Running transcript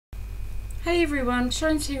Hey everyone,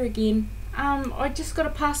 Sharon's here again. I just got a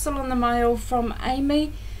parcel in the mail from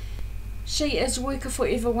Amy. She is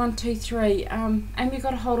worker4ever123. Amy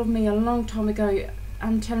got a hold of me a long time ago,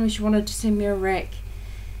 telling me she wanted to send me a RAK,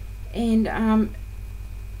 and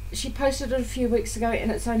she posted it a few weeks ago, and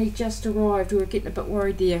it's only just arrived. We were getting a bit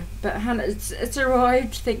worried there, but it's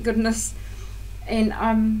arrived, thank goodness. And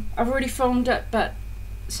I've already filmed it, but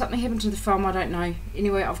something happened to the film, I don't know.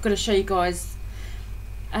 Anyway, I've got to show you guys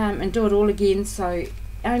and do it all again. So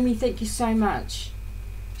Amy, thank you so much.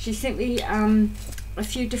 She sent me a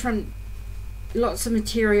few different lots of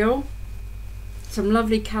material, some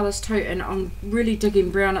lovely colours too, and I'm really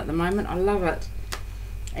digging brown at the moment. I love it.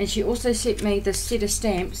 And she also sent me this set of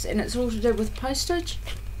stamps, and it's all to do with postage.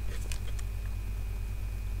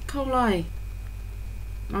 Cool, eh?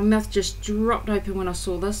 My mouth just dropped open when I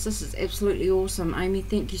saw this. This is absolutely awesome, Amy.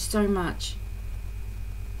 Thank you so much.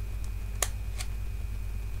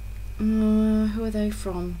 Who are they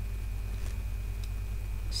from?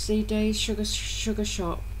 CD Sugar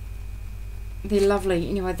Shop. They're lovely.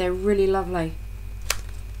 Anyway, they're really lovely.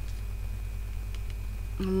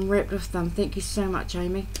 I'm wrapped with them. Thank you so much,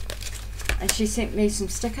 Amy. And she sent me some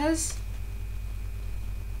stickers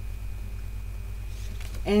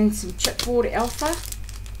and some chipboard alpha.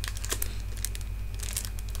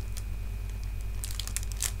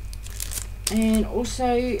 And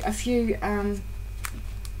also a few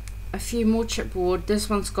more chipboard. This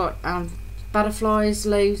one's got butterflies,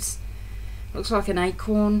 leaves, looks like an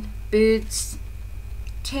acorn, birds,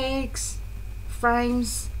 tags,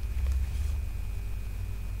 frames,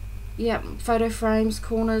 yep, photo frames,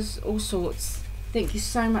 corners, all sorts. Thank you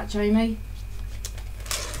so much, Amy.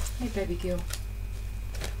 Hey baby girl.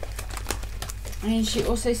 And she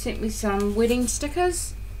also sent me some wedding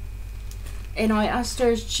stickers, and I asked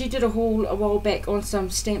her, she did a haul a while back on some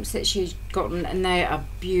stamps that she's gotten, and they are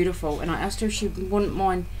beautiful, and I asked her if she wouldn't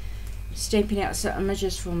mind stamping out some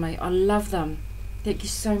images for me. I love them. Thank you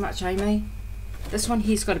so much, Amy. This one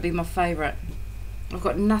here's got to be my favourite. I've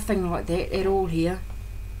got nothing like that at all here.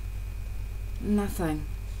 Nothing.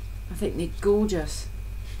 I think they're gorgeous.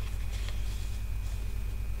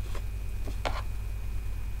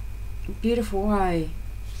 Beautiful, eh?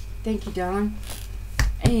 Thank you, darling.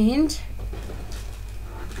 And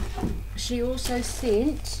she also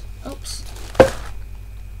sent, oops,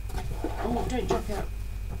 oh, don't drop out,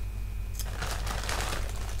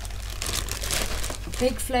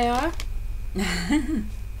 big flower.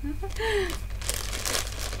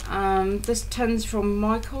 This tin's from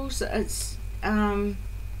Michael's. It's one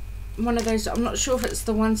of those, I'm not sure if it's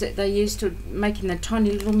the ones that they used to making the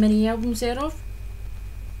tiny little mini albums out of,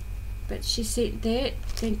 but she sent that.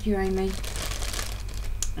 Thank you, Amy.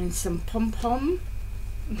 And some pom-pom.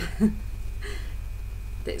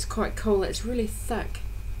 That's quite cool. It's really thick.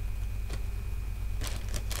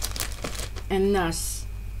 And this,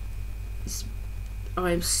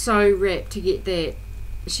 I am so rapt to get that.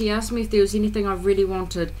 She asked me if there was anything I really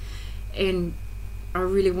wanted, and I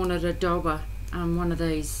really wanted a dauber, one of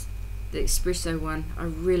these, the espresso one.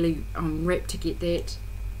 I'm rapt to get that.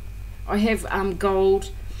 I have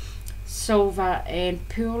gold, silver and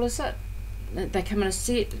pearl, is it? They come in a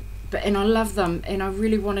set, and I love them, and I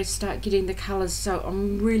really want to start getting the colours, so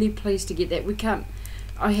I'm really pleased to get that.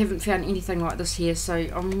 I haven't found anything like this here, so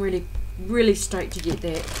I'm really stoked to get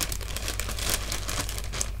that.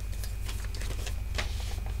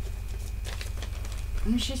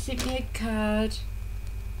 And she sent me a card.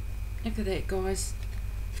 Look at that, guys.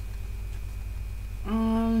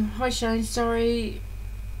 Hi Shane, sorry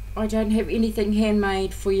I don't have anything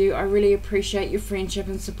handmade for you. I really appreciate your friendship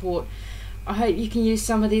and support. I hope you can use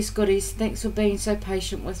some of these goodies. Thanks for being so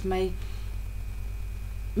patient with me.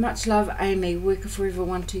 Much love, Amy,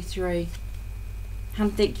 worker4ever123. Hun,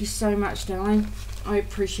 thank you so much, darling. I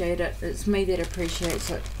appreciate it. It's me that appreciates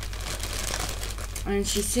it. And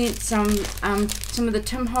she sent some of the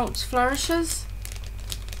Tim Holtz flourishes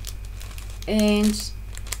and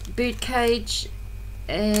birdcage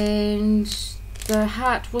and the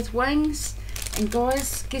heart with wings. And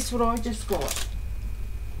guys, guess what I just got?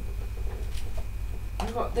 I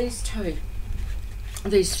got these three,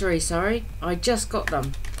 sorry. I just got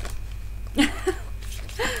them.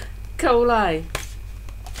 Cool, eh?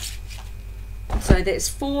 So that's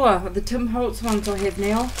 4 of the Tim Holtz ones I have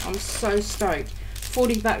now. I'm so stoked.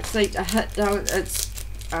 $40 each a hit, it's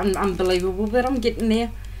unbelievable, but I'm getting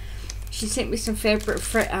there. She sent me some fabric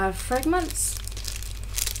fragments,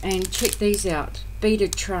 and check these out.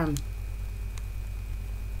 Beaded trim.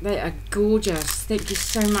 They are gorgeous. Thank you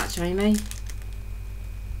so much, Amy.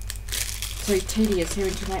 So tedious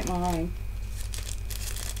having to make my own.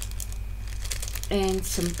 And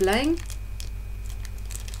some bling.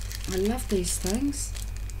 I love these things.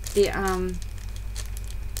 The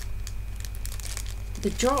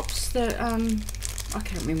drops that I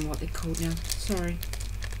can't remember what they're called now. Sorry.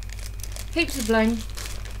 Heaps of bling.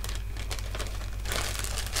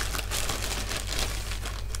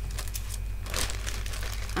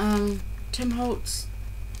 Tim Holtz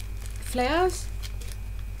flowers.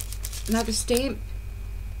 Another stamp.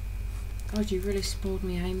 God, you really spoiled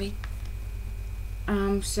me, Amy.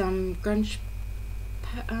 Some grunge.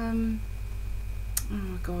 Oh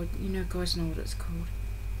my God, you know, guys know what it's called.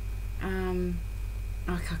 I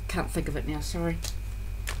can't think of it now. Sorry.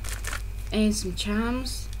 And some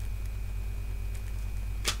charms.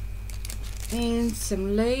 And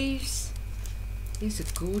some leaves. These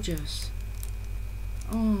are gorgeous.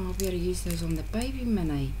 Oh, I'll be able to use those on the baby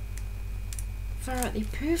mini. Far out, they're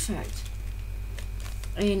perfect.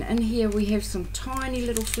 And in here we have some tiny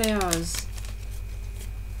little flowers.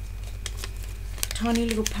 Tiny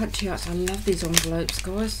little punch outs. I love these envelopes,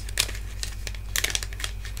 guys.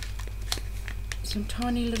 Some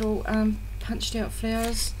tiny little punched out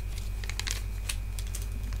flowers.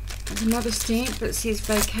 There's another stamp that says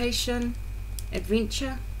Vacation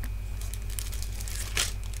Adventure.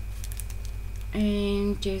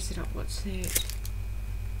 And jazz it up, what's that?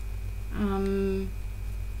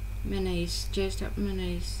 Minis, jazzed up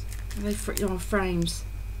minis. Are they frames?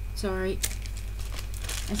 Sorry.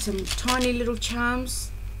 And some tiny little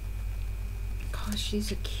charms. Gosh,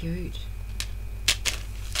 these are cute.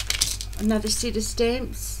 Another set of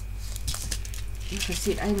stamps. Like I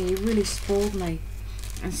said, Amy, you really spoiled me.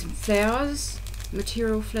 And some flowers,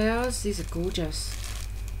 material flowers. These are gorgeous.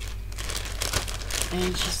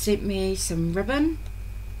 And she sent me some ribbon.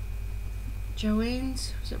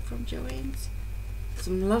 Joanne's. Was it from Joanne's?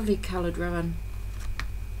 Some lovely coloured ribbon.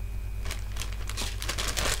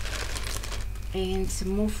 And some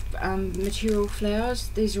more material flowers.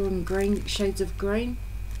 These are in green, shades of green.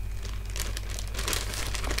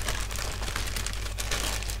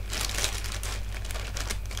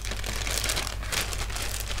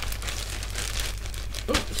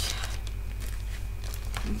 Oops.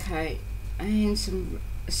 Okay. And some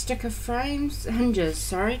sticker frames, hinges,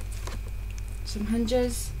 sorry. Some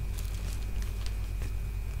hinges.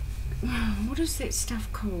 What is that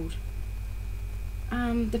stuff called?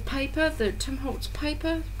 The paper, the Tim Holtz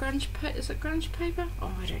paper, is it grunge paper?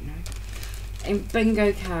 Oh, I don't know. And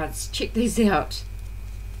bingo cards, check these out.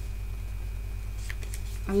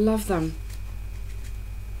 I love them.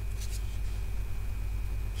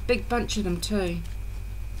 Big bunch of them too.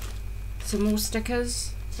 Some more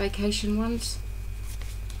stickers. Vacation ones.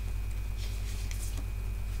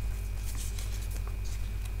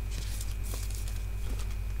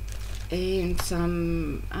 And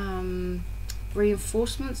some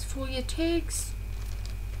reinforcements for your tags.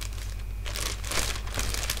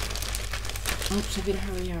 Oops, I better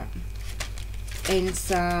hurry up. And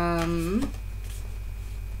some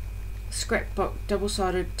scrapbook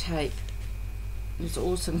double-sided tape. It's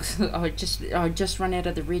awesome. I just run out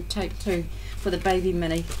of the red tape too for the baby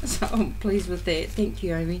mini, so I'm pleased with that. Thank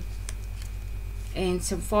you, Amy. And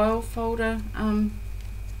some file folder.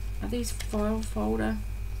 Are these file folder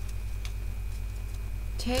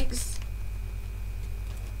tags?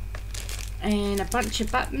 And a bunch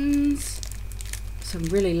of buttons. Some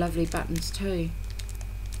really lovely buttons too.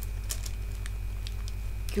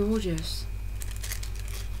 Gorgeous.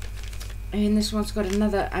 And this one's got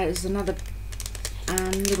another. Is another.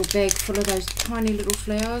 Little bag full of those tiny little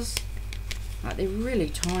flowers. Like, they're really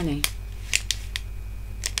tiny.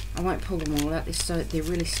 I won't pull them all out, they're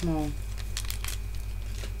really small.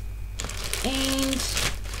 And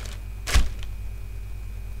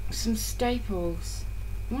some staples.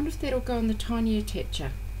 I wonder if that'll go in the tiny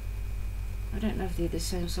attacher. I don't know if they're the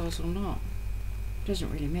same size or not. Doesn't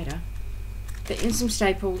really matter. But in some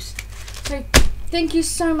staples. So thank you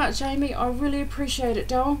so much, Amy. I really appreciate it,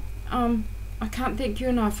 doll. I can't thank you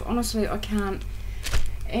enough. Honestly, I can't.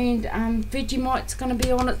 And Vegemite's going to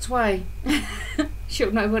be on its way. She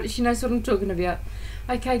knows what I'm talking about.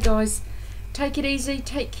 Okay, guys, take it easy,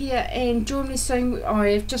 take care, and join me soon. I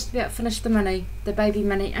have just about finished the baby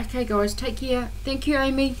mini. Okay, guys, take care. Thank you,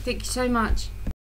 Amy. Thank you so much.